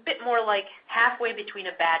bit more like halfway between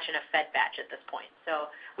a batch and a fed batch at this point. So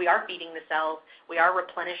we are feeding the cells, we are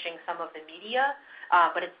replenishing some of the media,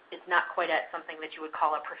 but it's not quite at something that you would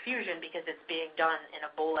call a perfusion because it's being done in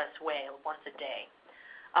a bolus way once a day.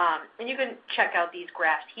 And you can check out these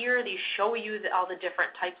graphs here. These show you all the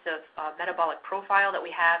different types of metabolic profile that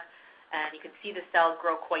we have, and you can see the cells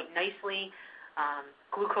grow quite nicely.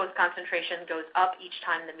 Glucose concentration goes up each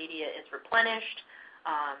time the media is replenished,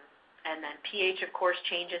 and then pH, of course,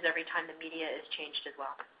 changes every time the media is changed as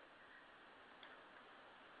well.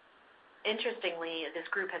 Interestingly, this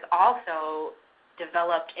group has also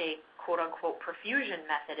developed a quote-unquote perfusion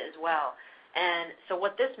method as well. And so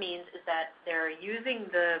what this means is that they're using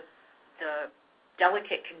the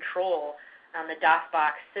delicate control on the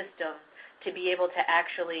DOSBox system to be able to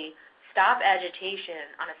actually stop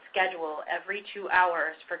agitation on a schedule every 2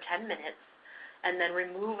 hours for 10 minutes and then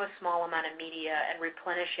remove a small amount of media and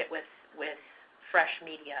replenish it with fresh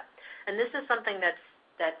media. And this is something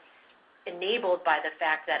that's enabled by the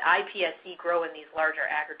fact that iPSC grow in these larger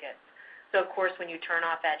aggregates. So of course when you turn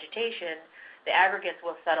off agitation, the aggregates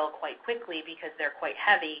will settle quite quickly because they're quite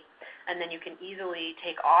heavy, and then you can easily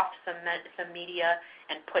take off some media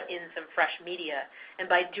and put in some fresh media. And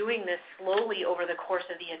by doing this slowly over the course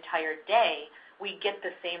of the entire day, we get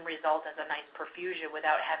the same result as a nice perfusion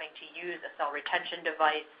without having to use a cell retention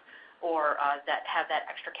device or have that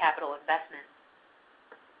extra capital investment.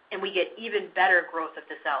 And we get even better growth of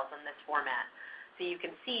the cells in this format. So you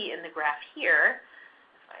can see in the graph here,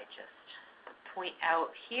 if I just point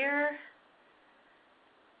out here,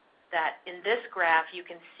 that in this graph you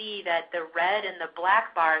can see that the red and the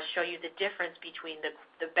black bars show you the difference between the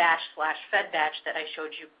batch/fed batch that I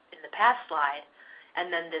showed you in the past slide and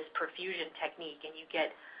then this perfusion technique, and you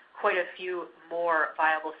get quite a few more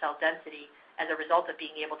viable cell density as a result of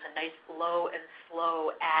being able to slow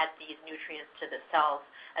add these nutrients to the cells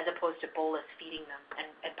as opposed to bolus feeding them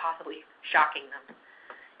and possibly shocking them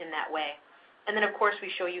in that way. And then, of course,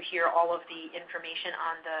 we show you here all of the information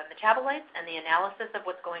on the metabolites and the analysis of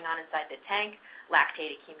what's going on inside the tank.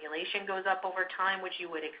 Lactate accumulation goes up over time, which you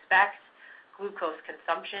would expect. Glucose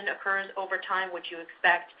consumption occurs over time, which you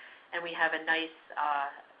expect. And we have a nice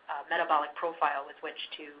metabolic profile with which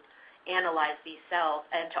to analyze these cells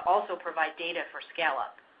and to also provide data for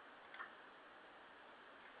scale-up.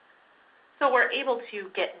 So we're able to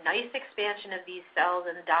get nice expansion of these cells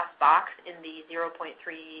in the DOSBox in the 0.3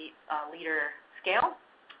 liter scale.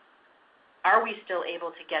 Are we still able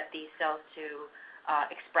to get these cells to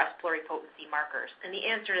express pluripotency markers? And the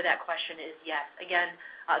answer to that question is yes. Again,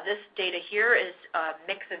 this data here is a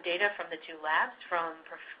mix of data from the two labs, from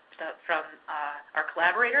our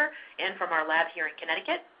collaborator and from our lab here in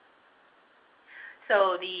Connecticut.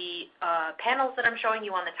 So the panels that I'm showing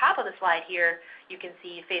you on the top of the slide here, you can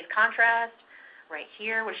see phase contrast right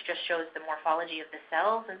here, which just shows the morphology of the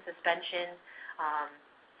cells in suspension.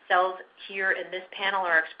 Cells here in this panel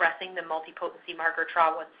are expressing the multipotency marker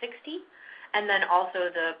TRA160, and then also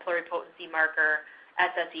the pluripotency marker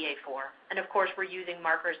SSEA4. And of course, we're using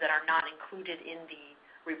markers that are not included in the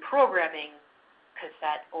reprogramming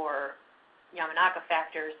cassette or Yamanaka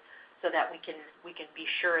factors, so that we can be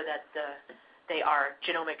sure that they are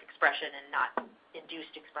genomic expression and not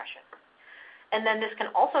induced expression. And then this can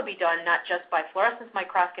also be done not just by fluorescence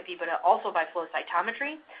microscopy, but also by flow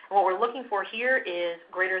cytometry. And what we're looking for here is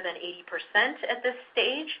greater than 80% at this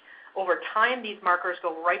stage. Over time, these markers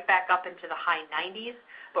go right back up into the high 90s,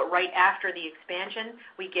 but right after the expansion,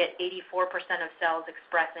 we get 84% of cells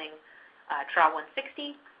expressing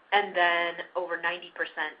TRA160, and then over 90%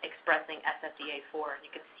 expressing SSEA4. And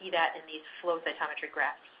you can see that in these flow cytometry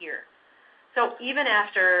graphs here. So even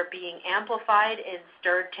after being amplified in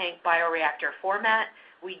stirred tank bioreactor format,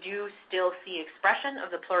 we do still see expression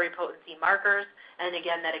of the pluripotency markers, and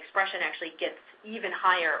again, that expression actually gets even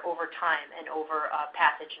higher over time and over a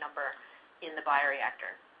passage number in the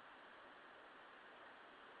bioreactor.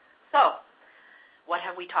 So what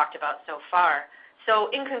have we talked about so far?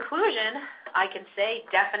 So in conclusion, I can say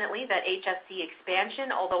definitely that HSC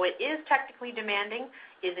expansion, although it is technically demanding,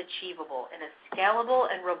 is achievable in a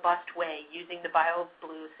scalable and robust way using the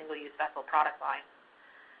BioBLU single-use vessel product line.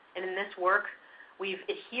 And in this work, we've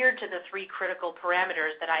adhered to the 3 critical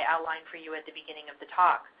parameters that I outlined for you at the beginning of the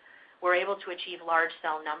talk. We're able to achieve large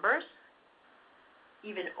cell numbers,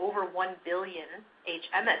 even over 1 billion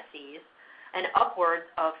hMSCs, and upwards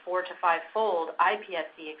of 4 to 5-fold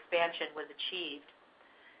iPSC expansion was achieved.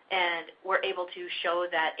 And we're able to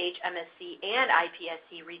show that hMSC and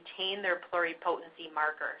iPSC retain their pluripotency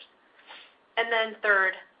markers. And then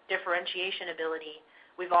third, differentiation ability.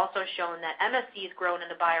 We've also shown that MSCs grown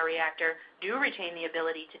in the bioreactor do retain the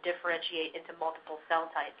ability to differentiate into multiple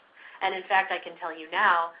cell types. And in fact, I can tell you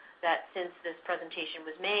now that since this presentation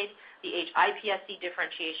was made, the hiPSC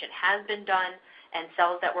differentiation has been done, and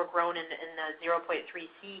cells that were grown in the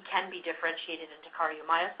 0.3C can be differentiated into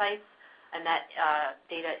cardiomyocytes. And that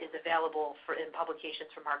data is available in publications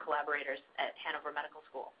from our collaborators at Hanover Medical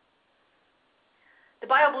School. The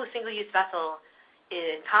BioBLU single-use vessel,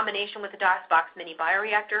 in combination with the DOSBox mini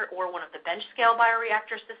bioreactor or one of the bench-scale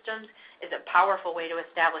bioreactor systems, is a powerful way to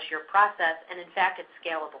establish your process, and in fact, it's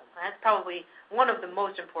scalable. And that's probably one of the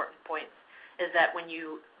most important points, is that when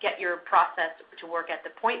you get your process to work at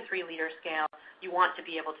the 0.3-liter scale, you want to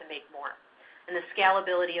be able to make more. And the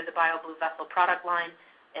scalability of the BioBLU vessel product line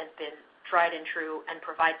has been tried and true and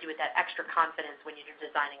provides you with that extra confidence when you're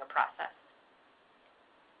designing a process.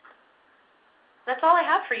 That's all I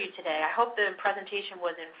have for you today. I hope the presentation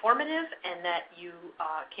was informative and that you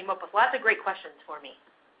came up with lots of great questions for me.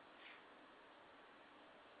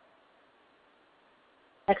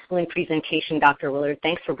 Excellent presentation, Dr. Willard.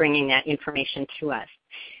 Thanks for bringing that information to us.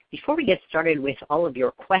 Before we get started with all of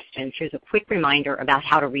your questions, here's a quick reminder about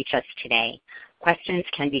how to reach us today. Questions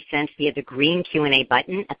can be sent via the green Q&A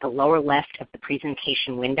button at the lower left of the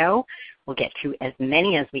presentation window. We'll get to as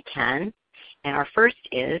many as we can. And our first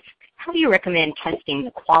is, how do you recommend testing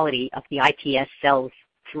the quality of the iPS cells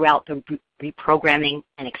throughout the reprogramming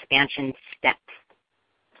and expansion steps?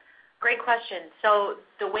 Great question. So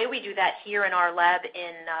the way we do that here in our lab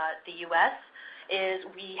in the U.S. is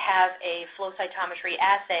we have a flow cytometry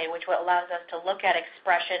assay which allows us to look at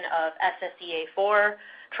expression of SSEA4,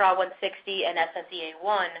 TRA160, and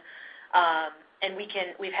SSEA1, and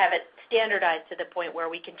we have it standardized to the point where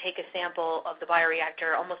we can take a sample of the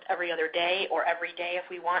bioreactor almost every other day or every day if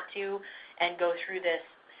we want to, and go through this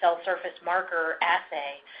cell surface marker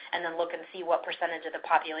assay and then look and see what percentage of the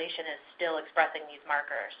population is still expressing these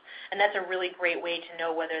markers. And that's a really great way to know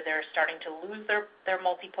whether they're starting to lose their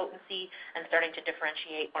multipotency and starting to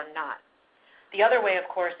differentiate or not. The other way, of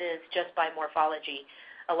course, is just by morphology.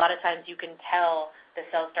 A lot of times you can tell the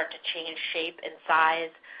cells start to change shape and size,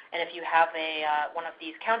 and if you have one of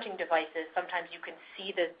these counting devices, sometimes you can see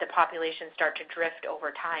the population start to drift over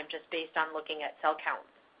time just based on looking at cell counts.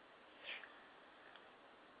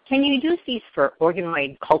 Can you use these for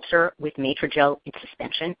organoid culture with Matrigel in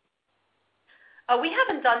suspension? We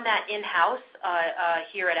haven't done that in-house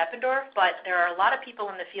here at Eppendorf, but there are a lot of people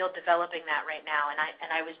in the field developing that right now, and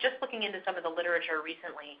I was just looking into some of the literature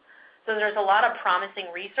recently. So there's a lot of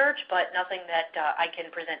promising research, but nothing that I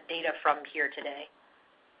can present data from here today.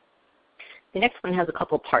 The next one has a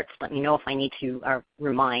couple parts. Let me know if I need to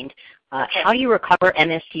remind. Okay. How do you recover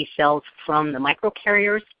MSC cells from the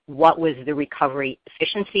microcarriers? What was the recovery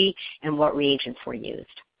efficiency, and what reagents were used?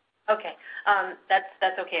 Okay,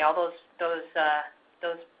 that's okay. All those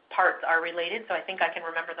parts are related, so I think I can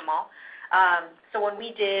remember them all. So when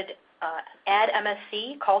we did add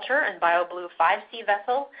MSC culture and BioBLU 5C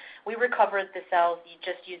vessel, we recovered the cells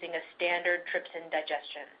just using a standard trypsin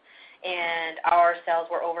digestion. And our cells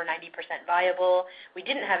were over 90% viable. We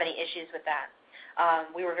didn't have any issues with that.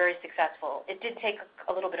 We were very successful. It did take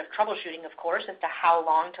a little bit of troubleshooting, of course, as to how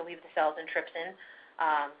long to leave the cells in trypsin,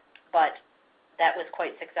 but that was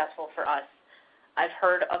quite successful for us. I've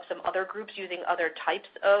heard of some other groups using other types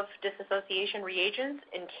of disassociation reagents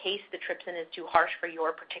in case the trypsin is too harsh for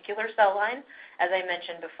your particular cell line. As I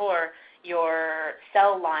mentioned before, your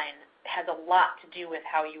cell line has a lot to do with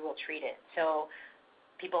how you will treat it. So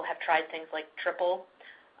people have tried things like triple.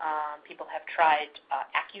 People have tried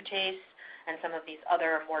Accutase and some of these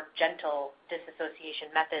other more gentle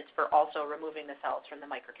disassociation methods for also removing the cells from the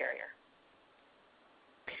microcarrier.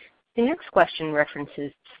 The next question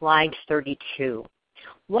references slide 32.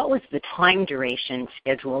 What was the time duration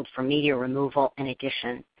scheduled for media removal and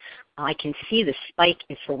addition? I can see the spike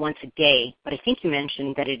is for once a day, but I think you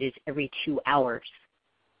mentioned that it is every 2 hours.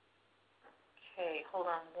 Okay, hold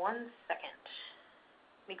on 1 second.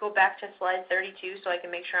 Let me go back to slide 32 so I can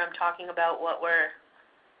make sure I'm talking about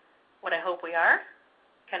what I hope we are.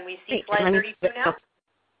 Can we see Great. slide 32 now?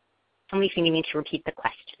 Tell me if you need me to repeat the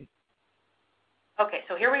question. Okay,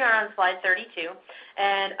 so here we are on slide 32,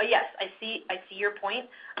 and yes, I see your point.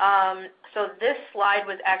 So this slide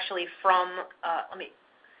was actually from, let me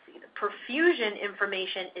see, the perfusion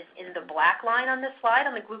information is in the black line on this slide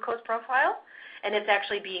on the glucose profile, and it's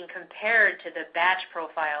actually being compared to the batch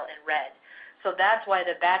profile in red. So that's why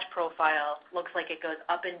the batch profile looks like it goes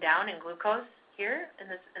up and down in glucose here, in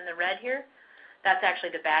the red here. That's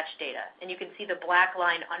actually the batch data, and you can see the black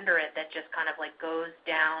line under it that just kind of like goes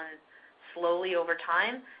down slowly over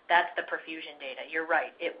time. That's the perfusion data. You're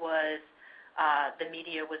right. It was the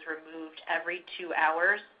media was removed every 2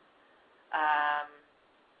 hours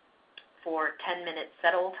for 10 minutes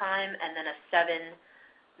settle time, and then a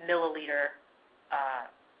 7 milliliter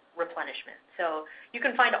replenishment. So you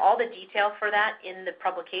can find all the detail for that in the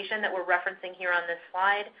publication that we're referencing here on this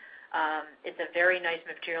slide. It's a very nice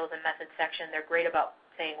materials and methods section. They're great about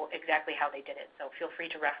saying exactly how they did it, so feel free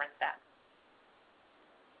to reference that.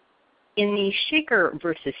 In the shaker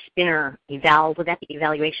versus spinner would that be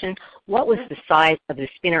evaluation, what was the size of the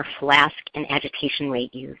spinner flask and agitation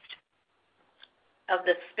rate used? Of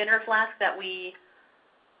the spinner flask that we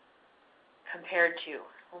compared to,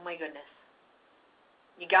 oh my goodness.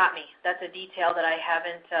 You got me. That's a detail that I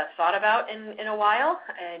haven't thought about in a while,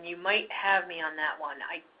 and you might have me on that one.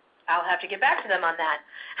 I'll have to get back to them on that.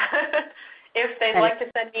 If they'd like to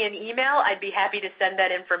send me an email, I'd be happy to send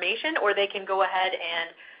that information, or they can go ahead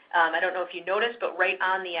and, I don't know if you noticed, but right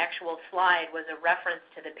on the actual slide was a reference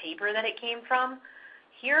to the paper that it came from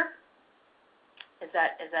here. Is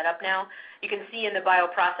that up now? You can see in the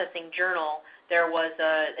Bioprocessing Journal there was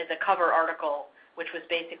a cover article which was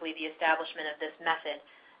basically the establishment of this method,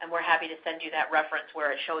 and we're happy to send you that reference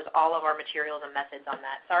where it shows all of our materials and methods on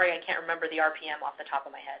that. Sorry, I can't remember the RPM off the top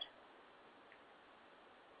of my head.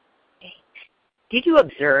 Did you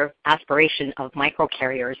observe aspiration of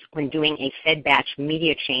microcarriers when doing a fed batch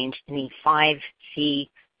media change in the 5C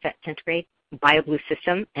centigrade BioBLU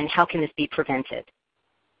system, and how can this be prevented?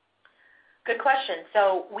 Good question.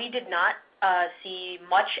 So we did not see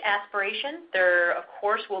much aspiration. There, of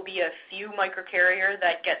course, will be a few microcarriers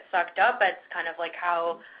that get sucked up. That's kind of like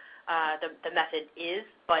how the method is,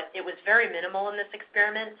 but it was very minimal in this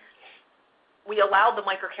experiment. We allowed the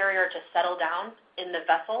microcarrier to settle down in the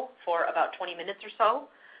vessel for about 20 minutes or so,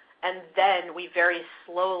 and then we very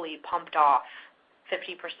slowly pumped off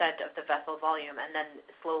 50% of the vessel volume and then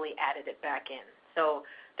slowly added it back in. So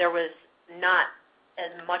there was not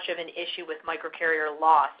as much of an issue with microcarrier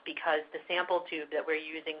loss because the sample tube that we're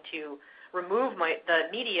using to remove the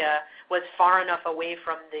media was far enough away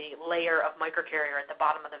from the layer of microcarrier at the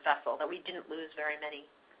bottom of the vessel that we didn't lose very many.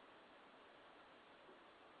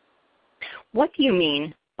 What do you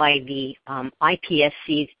mean by the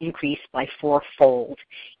hiPSCs increased by fourfold?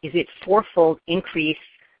 Is it fourfold increase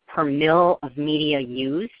per mil of media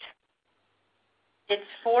used? It's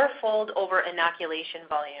fourfold over inoculation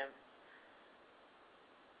volume.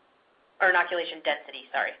 Or inoculation density,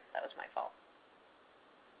 sorry. That was my fault.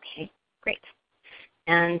 Okay, great.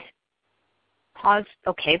 And pause,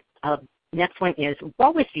 okay. Next one is,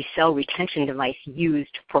 what was the cell retention device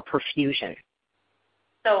used for perfusion?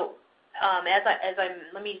 So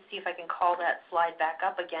let me see if I can call that slide back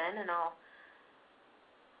up again, and I'll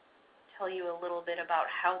tell you a little bit about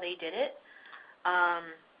how they did it.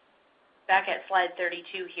 Back at slide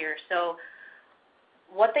 32 here. So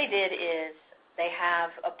what they did is they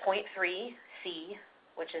have a 0.3 C,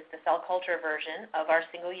 which is the cell culture version of our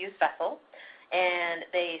single-use vessel, and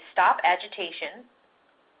they stop agitation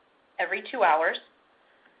every 2 hours,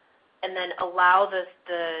 and then allow the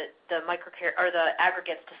microcarrier or the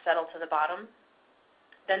aggregates to settle to the bottom.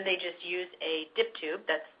 Then they just use a dip tube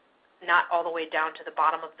that's not all the way down to the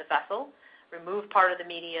bottom of the vessel, remove part of the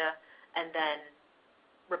media, and then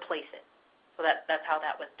replace it. So that's how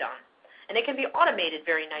that was done. And it can be automated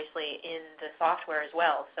very nicely in the software as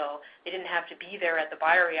well. So they didn't have to be there at the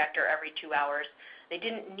bioreactor every 2 hours. They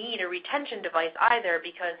didn't need a retention device either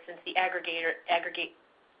because since the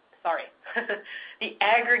the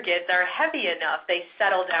aggregates are heavy enough, they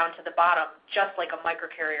settle down to the bottom just like a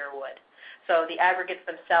microcarrier would. So the aggregates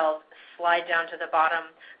themselves slide down to the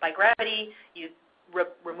bottom by gravity. You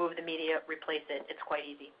remove the media, replace it. It's quite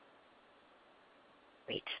easy.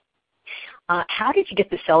 Great. How did you get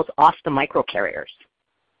the cells off the microcarriers?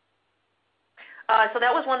 So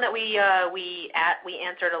that was one that we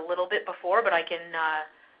answered a little bit before, but I can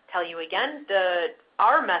tell you again.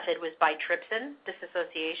 Our method was by trypsin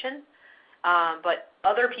dissociation, but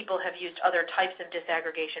other people have used other types of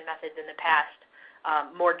disaggregation methods in the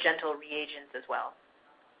past, more gentle reagents as well.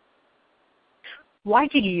 Why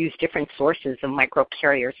did you use different sources of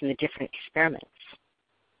microcarriers in the different experiments?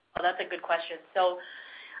 Well, that's a good question. So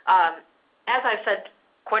as I've said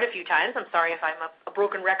quite a few times, I'm sorry if I'm a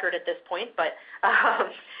broken record at this point, but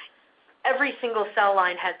every single cell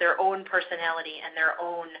line has their own personality and their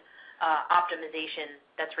own optimization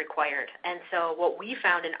that's required. And so what we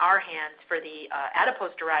found in our hands for the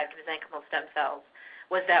adipose-derived mesenchymal stem cells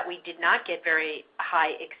was that we did not get very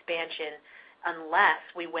high expansion unless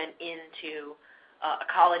we went into a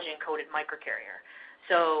collagen-coated microcarrier.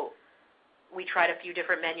 So we tried a few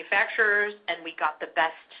different manufacturers, and we got the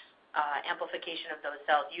best amplification of those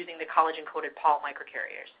cells using the collagen-coated Pol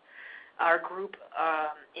microcarriers. Our group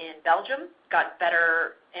in Belgium got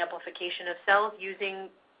better amplification of cells using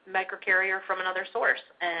microcarrier from another source,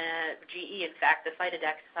 GE, in fact, the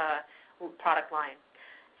Cytodex product line.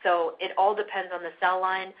 So it all depends on the cell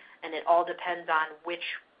line, and it all depends on which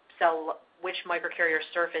microcarrier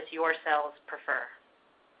surface your cells prefer.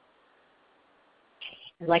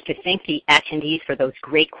 I'd like to thank the attendees for those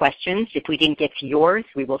great questions. If we didn't get to yours,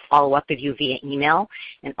 we will follow up with you via email.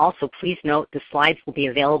 And also, please note the slides will be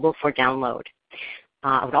available for download.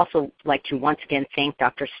 I would also like to once again thank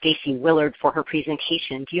Dr. Stacey Willard for her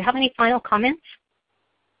presentation. Do you have any final comments?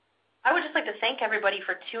 I would just like to thank everybody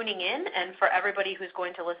for tuning in and for everybody who's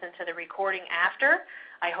going to listen to the recording after.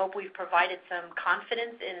 I hope we've provided some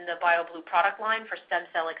confidence in the BioBLU product line for stem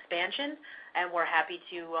cell expansion, and we're happy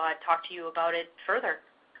to talk to you about it further.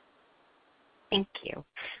 Thank you.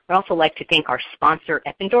 I'd also like to thank our sponsor,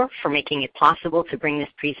 Eppendorf, for making it possible to bring this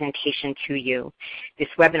presentation to you. This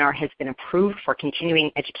webinar has been approved for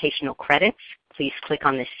continuing educational credits. Please click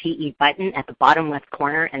on the CE button at the bottom left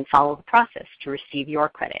corner and follow the process to receive your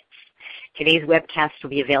credits. Today's webcast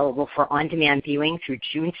will be available for on-demand viewing through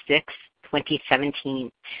June 6, 2017.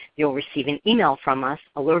 You'll receive an email from us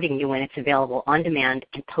alerting you when it's available on demand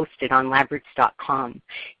and posted on labroots.com.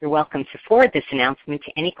 You're welcome to forward this announcement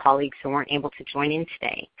to any colleagues who weren't able to join in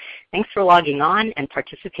today. Thanks for logging on and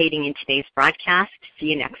participating in today's broadcast. See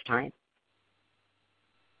you next time.